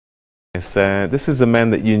Yes, this is a man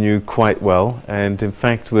that you knew quite well and in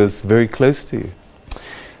fact was very close to you.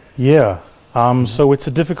 Yeah, so it's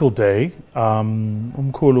a difficult day.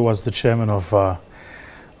 Umkhulu was the chairman of our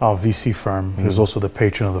VC firm. He was also the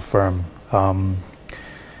patron of the firm. For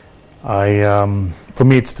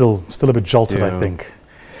me, it's still a bit jolted, I think.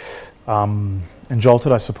 And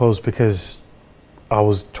jolted, I suppose, because I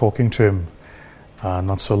was talking to him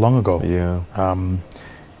not so long ago. Yeah.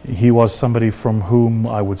 He was somebody from whom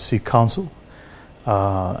I would seek counsel,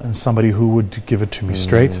 and somebody who would give it to me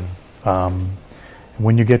straight.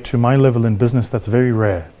 When you get to my level in business, that's very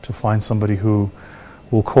rare to find somebody who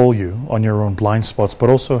will call you on your own blind spots, but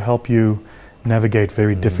also help you navigate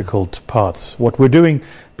very difficult paths. What we're doing,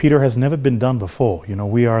 Peter, has never been done before. You know,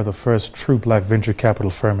 we are the first true black venture capital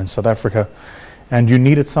firm in South Africa, and you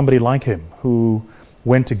needed somebody like him who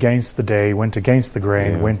went against the day, went against the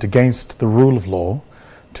grain, went against the rule of law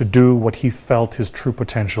to do what he felt his true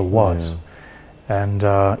potential was. And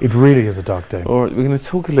it really is a dark day. All right, we're going to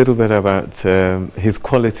talk a little bit about his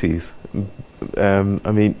qualities. I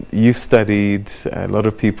mean, you've studied, a lot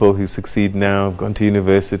of people who succeed now have gone to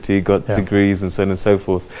university, got degrees and so on and so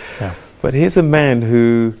forth. But here's a man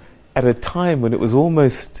who, at a time when it was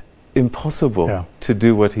almost impossible to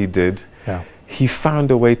do what he did, he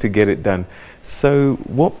found a way to get it done. So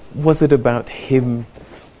what was it about him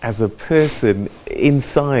as a person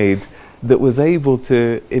inside that was able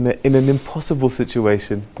to, in an impossible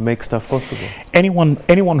situation, make stuff possible?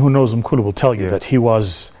 Anyone who knows Umkhulu will tell you that he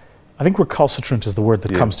was, I think recalcitrant is the word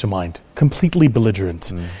that comes to mind, completely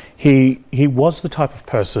belligerent. He was the type of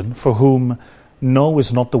person for whom no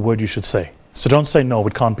is not the word you should say. So don't say no,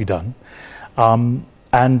 it can't be done. And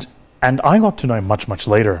I got to know him much, much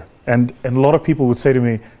later. And a lot of people would say to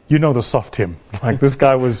me, you know the soft him. Like, this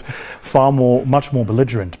guy was much more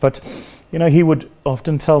belligerent. But, you know, he would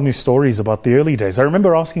often tell me stories about the early days. I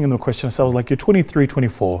remember asking him the question, I was like, you're 23,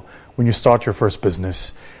 24, when you start your first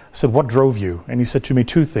business. I said, what drove you? And he said to me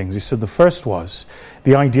two things. He said, the first was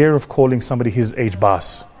the idea of calling somebody his age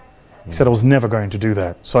boss. He said, I was never going to do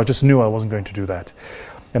that. So I just knew I wasn't going to do that.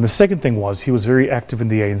 And the second thing was he was very active in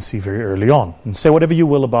the ANC very early on. And say whatever you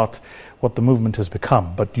will about what the movement has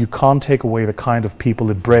become, but you can't take away the kind of people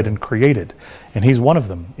it bred and created. And he's one of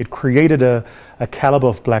them. It created a caliber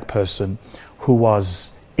of black person who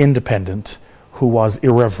was independent, who was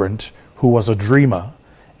irreverent, who was a dreamer,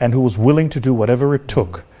 and who was willing to do whatever it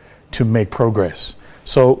took to make progress.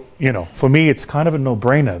 So, you know, for me, it's kind of a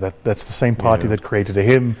no-brainer that that's the same party that created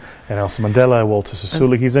him, and Nelson Mandela, Walter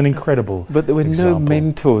Sisulu. He's an incredible But there were no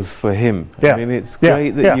mentors for him. I mean, it's great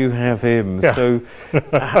that you have him. So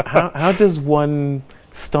how does one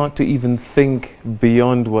start to even think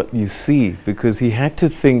beyond what you see? Because he had to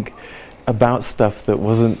think about stuff that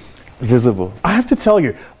wasn't visible. I have to tell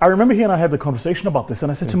you, I remember he and I had the conversation about this,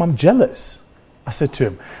 and I said to him, I'm jealous. I said to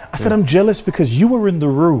him, I'm jealous because you were in the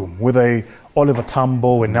room with a Oliver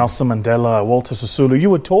Tambo and Nelson Mandela, Walter Sisulu. You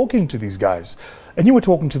were talking to these guys, and you were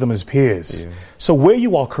talking to them as peers. So where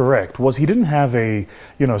you are correct was he didn't have a,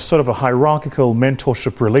 you know, sort of a hierarchical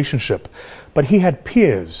mentorship relationship, but he had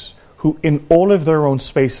peers who in all of their own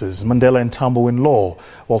spaces, Mandela and Tambo in law,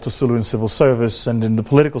 Walter Sisulu in civil service and in the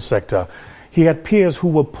political sector, he had peers who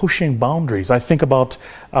were pushing boundaries. I think about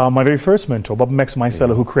my very first mentor, Bob Max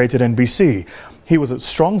Maisela, who created NBC. He was a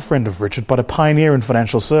strong friend of Richard, but a pioneer in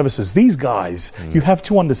financial services. These guys, you have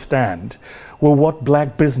to understand, were what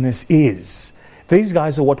black business is. These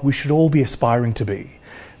guys are what we should all be aspiring to be,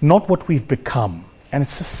 not what we've become. And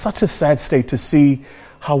it's just such a sad state to see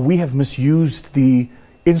how we have misused the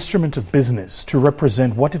instrument of business to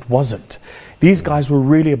represent what it wasn't. These guys were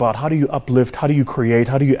really about how do you uplift, how do you create,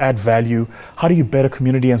 how do you add value, how do you better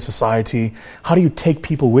community and society, how do you take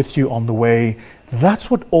people with you on the way.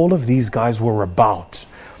 That's what all of these guys were about.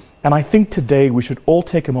 And I think today we should all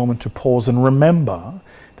take a moment to pause and remember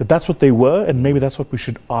that that's what they were, and maybe that's what we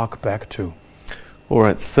should arc back to. All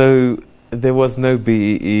right, so there was no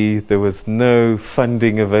BEE, there was no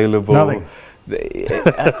funding available. Nothing.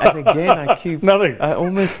 And again, I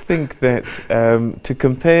almost think that to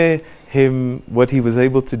compare him, what he was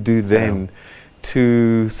able to do then,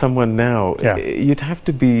 to someone now, you'd have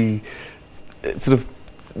to be sort of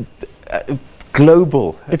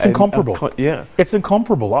global. It's incomparable. It's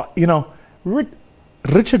incomparable. You know,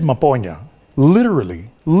 Richard Maponya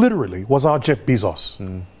literally was our Jeff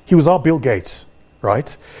Bezos. He was our Bill Gates,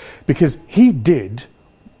 right? Because he did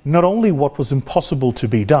not only what was impossible to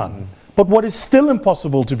be done, but what is still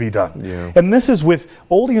impossible to be done. And this is with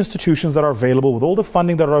all the institutions that are available, with all the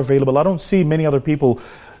funding that are available. I don't see many other people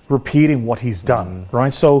repeating what he's done,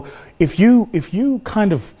 right? So if you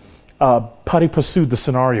kind of pari pursued the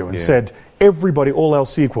scenario and said, everybody, all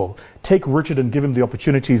else equal, take Richard and give him the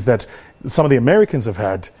opportunities that some of the Americans have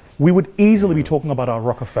had, we would easily be talking about our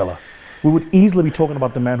Rockefeller. We would easily be talking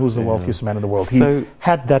about the man who's the wealthiest man in the world. He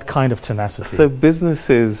had that kind of tenacity. So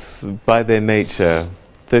businesses, by their nature,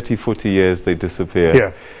 30, 40 years, they disappear.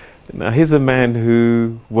 Yeah. Now, here's a man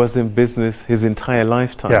who was in business his entire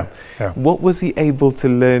lifetime. Yeah. Yeah. What was he able to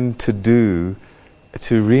learn to do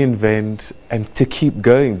to reinvent and to keep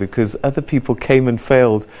going? Because other people came and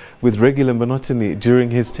failed with regular monotony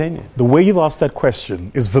during his tenure. The way you've asked that question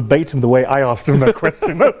is verbatim the way I asked him that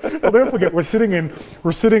question. I'll never forget, we're sitting in,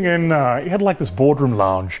 he had like this boardroom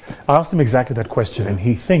lounge. I asked him exactly that question, and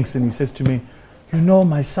he thinks, and he says to me, you know,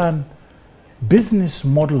 my son, business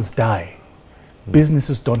models die.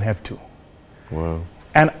 Businesses don't have to. Wow.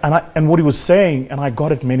 And what he was saying, and I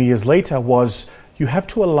got it many years later, was you have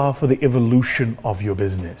to allow for the evolution of your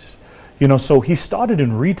business. You know, so he started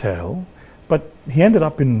in retail, but he ended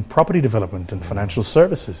up in property development and financial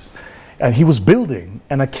services. And he was building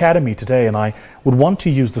an academy today, and I would want to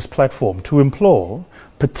use this platform to implore,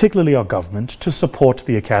 particularly our government, to support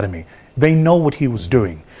the academy. They know what he was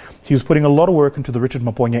doing. He was putting a lot of work into the Richard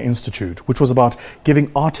Maponya Institute, which was about giving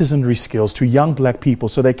artisanry skills to young black people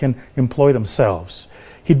so they can employ themselves.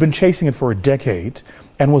 He'd been chasing it for a decade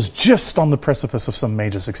and was just on the precipice of some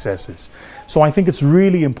major successes. So I think it's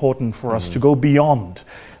really important for us to go beyond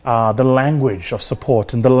the language of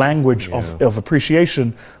support and the language of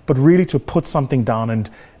appreciation, but really to put something down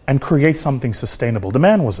and create something sustainable. The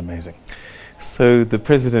man was amazing. So the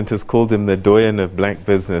president has called him the doyen of black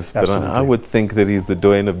business, but I would think that he's the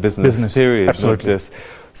doyen of business period. Absolutely. Not just.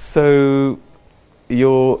 So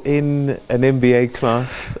you're in an MBA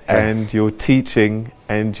class and you're teaching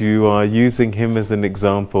and you are using him as an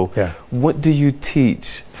example. Yeah. What do you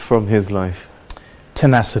teach from his life?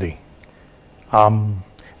 Tenacity.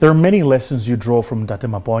 There are many lessons you draw from Dr.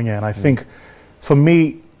 Maponya, and I think for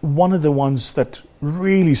me, one of the ones that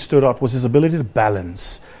really stood out was his ability to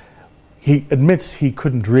balance. He admits he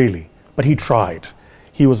couldn't really, but he tried.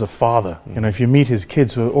 He was a father. You know, if you meet his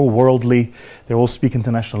kids who are all worldly, they all speak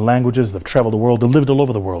international languages, they've traveled the world, they've lived all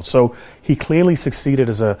over the world. So he clearly succeeded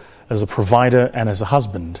as a provider and as a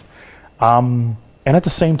husband. And at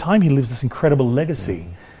the same time, he lives this incredible legacy.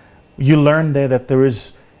 You learn there that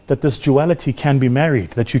that this duality can be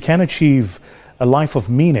married, that you can achieve a life of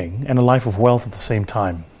meaning and a life of wealth at the same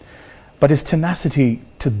time. But his tenacity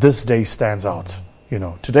to this day stands out. You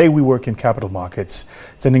know, today we work in capital markets.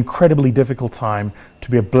 It's an incredibly difficult time to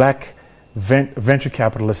be a black venture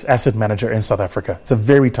capitalist asset manager in South Africa. It's a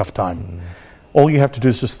very tough time. All you have to do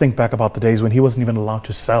is just think back about the days when he wasn't even allowed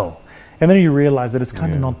to sell. And then you realize that it's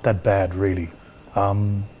kind of not that bad, really.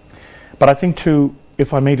 But I think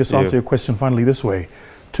if I may just answer your question finally this way,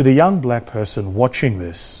 to the young black person watching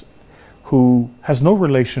this, who has no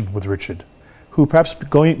relation with Richard, who perhaps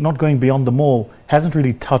not going beyond the mall, hasn't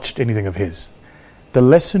really touched anything of his, the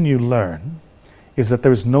lesson you learn is that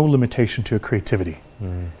there is no limitation to your creativity.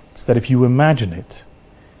 It's that if you imagine it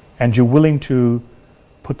and you're willing to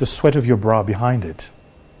put the sweat of your brow behind it,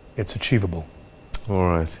 it's achievable. All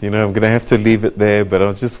right. You know, I'm going to have to leave it there, but I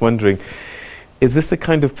was just wondering, is this the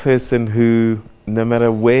kind of person who, no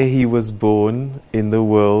matter where he was born in the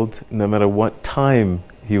world, no matter what time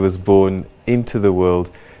he was born into the world,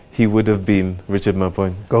 he would have been Richard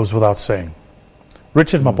Maponya? Goes without saying.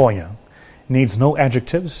 Richard Maponya needs no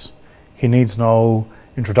adjectives, he needs no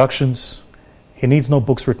introductions, he needs no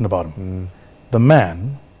books written about him. The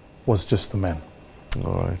man was just the man.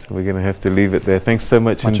 All right, we're going to have to leave it there. Thanks so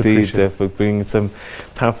much indeed for bringing some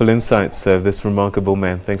powerful insights of this remarkable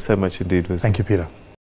man. Thanks so much indeed, Vusi. Thank you, Peter.